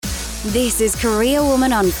This is Career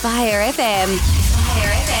Woman on Fire FM.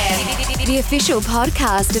 The official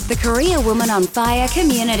podcast of the Career Woman on Fire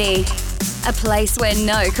community. A place where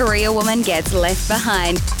no career woman gets left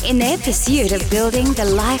behind in their pursuit of building the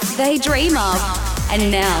life they dream of.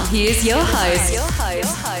 And now, here's your host,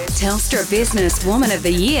 Telstra Business Woman of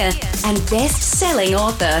the Year and best-selling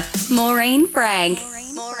author, Maureen Frank.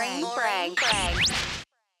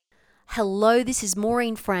 Hello, this is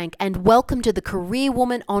Maureen Frank and welcome to the Career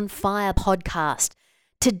Woman on Fire podcast.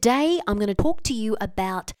 Today, I'm going to talk to you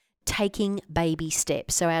about taking baby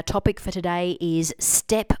steps. So our topic for today is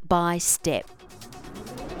step by step.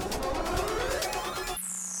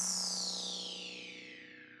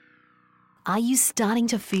 Are you starting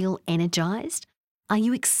to feel energized? Are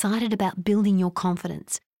you excited about building your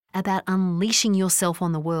confidence, about unleashing yourself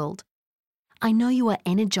on the world? I know you are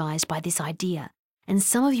energized by this idea, and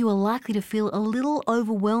some of you are likely to feel a little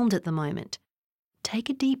overwhelmed at the moment. Take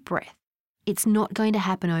a deep breath. It's not going to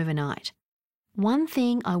happen overnight. One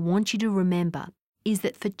thing I want you to remember is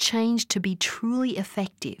that for change to be truly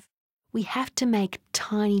effective, we have to make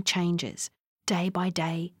tiny changes, day by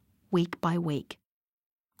day, week by week.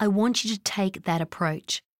 I want you to take that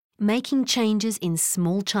approach, making changes in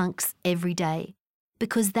small chunks every day,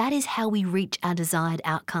 because that is how we reach our desired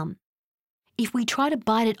outcome. If we try to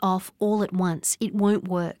bite it off all at once, it won't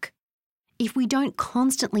work. If we don't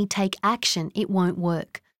constantly take action, it won't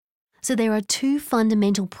work. So there are two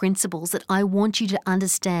fundamental principles that I want you to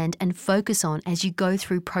understand and focus on as you go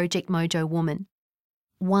through Project Mojo Woman.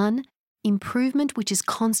 1, improvement which is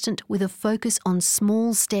constant with a focus on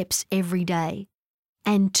small steps every day.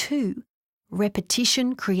 And 2,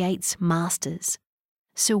 repetition creates masters.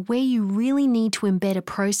 So where you really need to embed a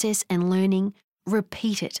process and learning,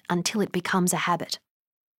 repeat it until it becomes a habit.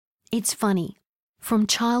 It's funny. From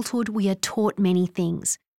childhood, we are taught many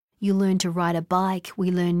things. You learn to ride a bike, we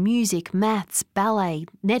learn music, maths, ballet,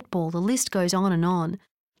 netball, the list goes on and on.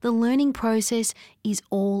 The learning process is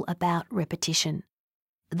all about repetition.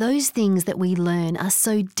 Those things that we learn are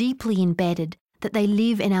so deeply embedded that they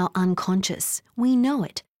live in our unconscious. We know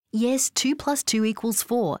it. Yes, 2 + 2 =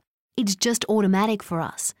 4. It's just automatic for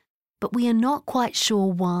us. But we are not quite sure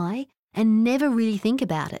why and never really think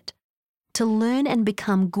about it. To learn and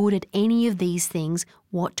become good at any of these things,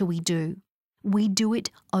 what do? We do it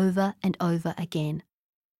over and over again.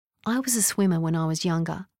 I was a swimmer when I was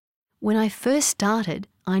younger. When I first started,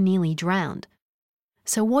 I nearly drowned.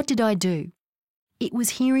 So what did I do? It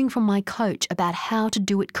was hearing from my coach about how to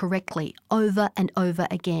do it correctly over and over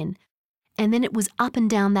again. And then it was up and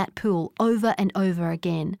down that pool over and over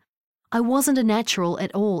again. I wasn't a natural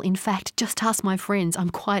at all. In fact, just ask my friends, I'm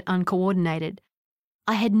quite uncoordinated.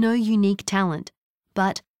 I had no unique talent,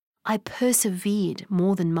 but I persevered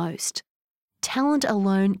more than most. Talent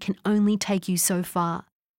alone can only take you so far.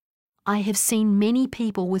 I have seen many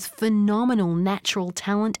people with phenomenal natural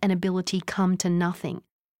talent and ability come to nothing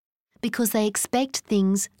because they expect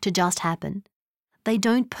things to just happen. They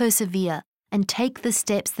don't persevere and take the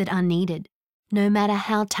steps that are needed, no matter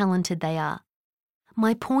how talented they are.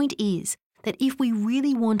 My point is that if we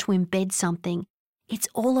really want to embed something, it's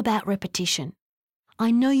all about repetition.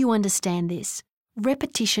 I know you understand this.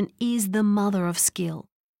 Repetition is the mother of skill.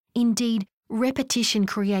 Indeed, repetition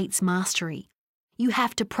creates mastery. You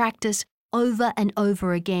have to practice over and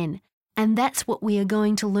over again, and that's what we are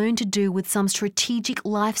going to learn to do with some strategic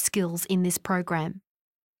life skills in this program.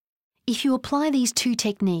 If you apply these two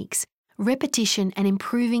techniques, repetition and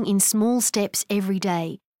improving in small steps every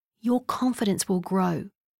day, your confidence will grow.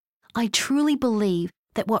 I truly believe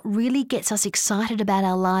that what really gets us excited about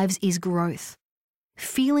our lives is growth.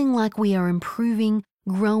 Feeling like we are improving,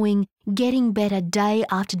 growing, getting better day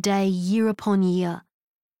after day, year upon year.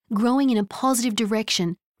 Growing in a positive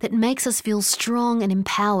direction that makes us feel strong and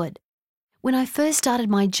empowered. When I first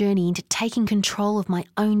started my journey into taking control of my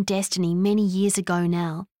own destiny many years ago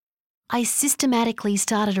now, I systematically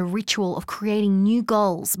started a ritual of creating new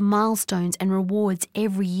goals, milestones, and rewards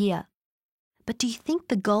every year. But do you think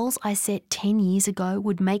the goals I set 10 years ago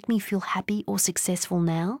would make me feel happy or successful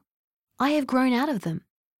now? I have grown out of them.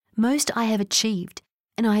 Most I have achieved,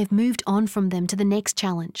 and I have moved on from them to the next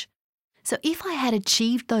challenge. So if I had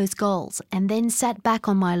achieved those goals and then sat back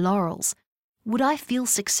on my laurels, would I feel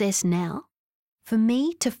success now? For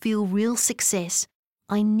me to feel real success,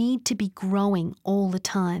 I need to be growing all the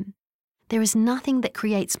time. There is nothing that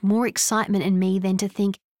creates more excitement in me than to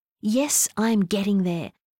think, yes, I am getting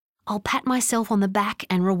there. I'll pat myself on the back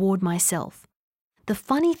and reward myself. The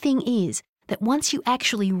funny thing is that once you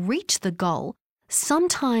actually reach the goal,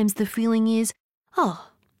 sometimes the feeling is,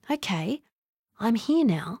 oh, okay, I'm here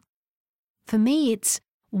now. For me, it's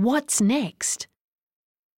what's next?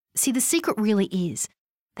 See, the secret really is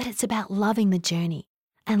that it's about loving the journey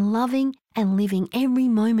and loving and living every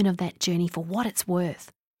moment of that journey for what it's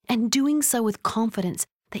worth, and doing so with confidence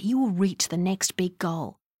that you will reach the next big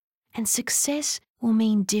goal. And success will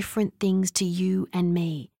mean different things to you and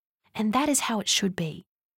me, and that is how it should be.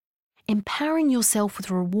 Empowering yourself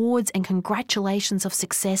with rewards and congratulations of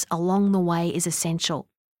success along the way is essential.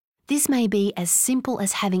 This may be as simple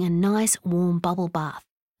as having a nice warm bubble bath,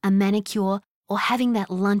 a manicure, or having that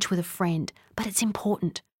lunch with a friend, but it's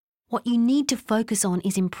important. What you need to focus on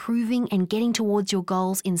is improving and getting towards your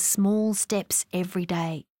goals in small steps every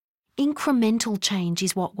day. Incremental change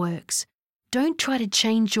is what works. Don't try to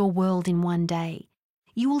change your world in one day.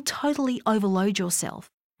 You will totally overload yourself,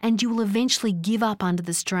 and you will eventually give up under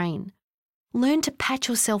the strain. Learn to pat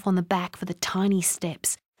yourself on the back for the tiny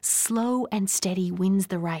steps. Slow and steady wins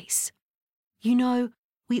the race. You know,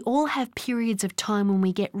 we all have periods of time when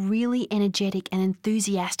we get really energetic and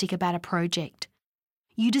enthusiastic about a project.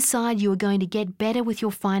 You decide you are going to get better with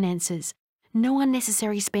your finances, no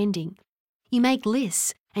unnecessary spending. You make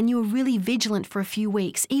lists and you are really vigilant for a few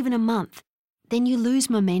weeks, even a month. Then you lose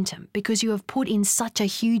momentum because you have put in such a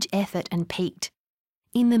huge effort and peaked.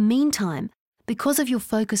 In the meantime, because of your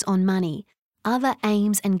focus on money, other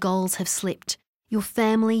aims and goals have slipped. Your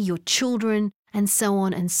family, your children, and so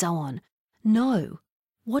on and so on. No,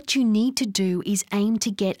 what you need to do is aim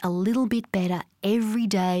to get a little bit better every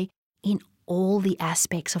day in all the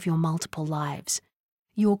aspects of your multiple lives.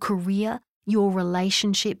 Your career, your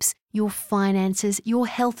relationships, your finances, your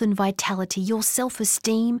health and vitality, your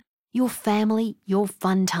self-esteem, your family, your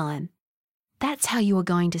fun time. That's how you are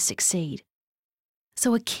going to succeed.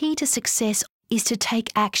 So a key to success is to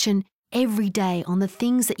take action every day on the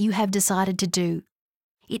things that you have decided to do.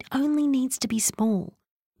 It only needs to be small,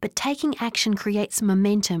 but taking action creates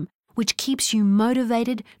momentum which keeps you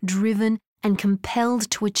motivated, driven, and compelled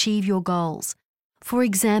to achieve your goals. For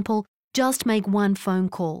example, just make one phone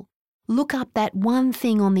call. Look up that one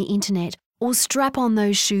thing on the internet, or strap on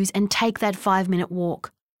those shoes and take that 5-minute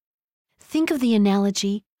walk. Think of the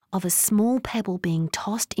analogy of a small pebble being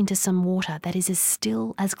tossed into some water that is as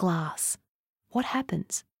still as glass. What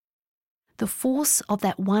happens? The force of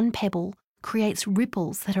that one pebble creates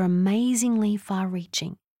ripples that are amazingly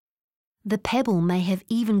far-reaching. The pebble may have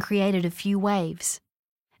even created a few waves.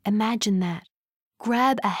 Imagine that.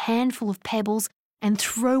 Grab a handful of pebbles and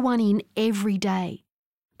throw one in every day.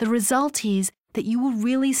 The result is that you will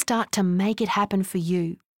really start to make it happen for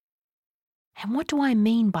you. And what do I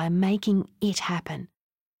mean by making it happen?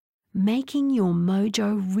 Making your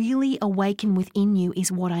mojo really awaken within you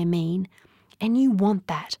is what I mean, and you want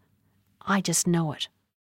that. I just know it.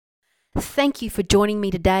 Thank you for joining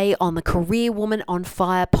me today on the Career Woman on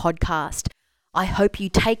Fire podcast. I hope you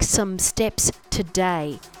take some steps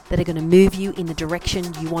today that are going to move you in the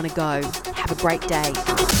direction you want to go. Have a great day.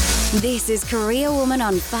 This is Career Woman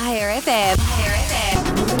on Fire FM. Fire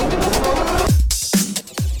FM.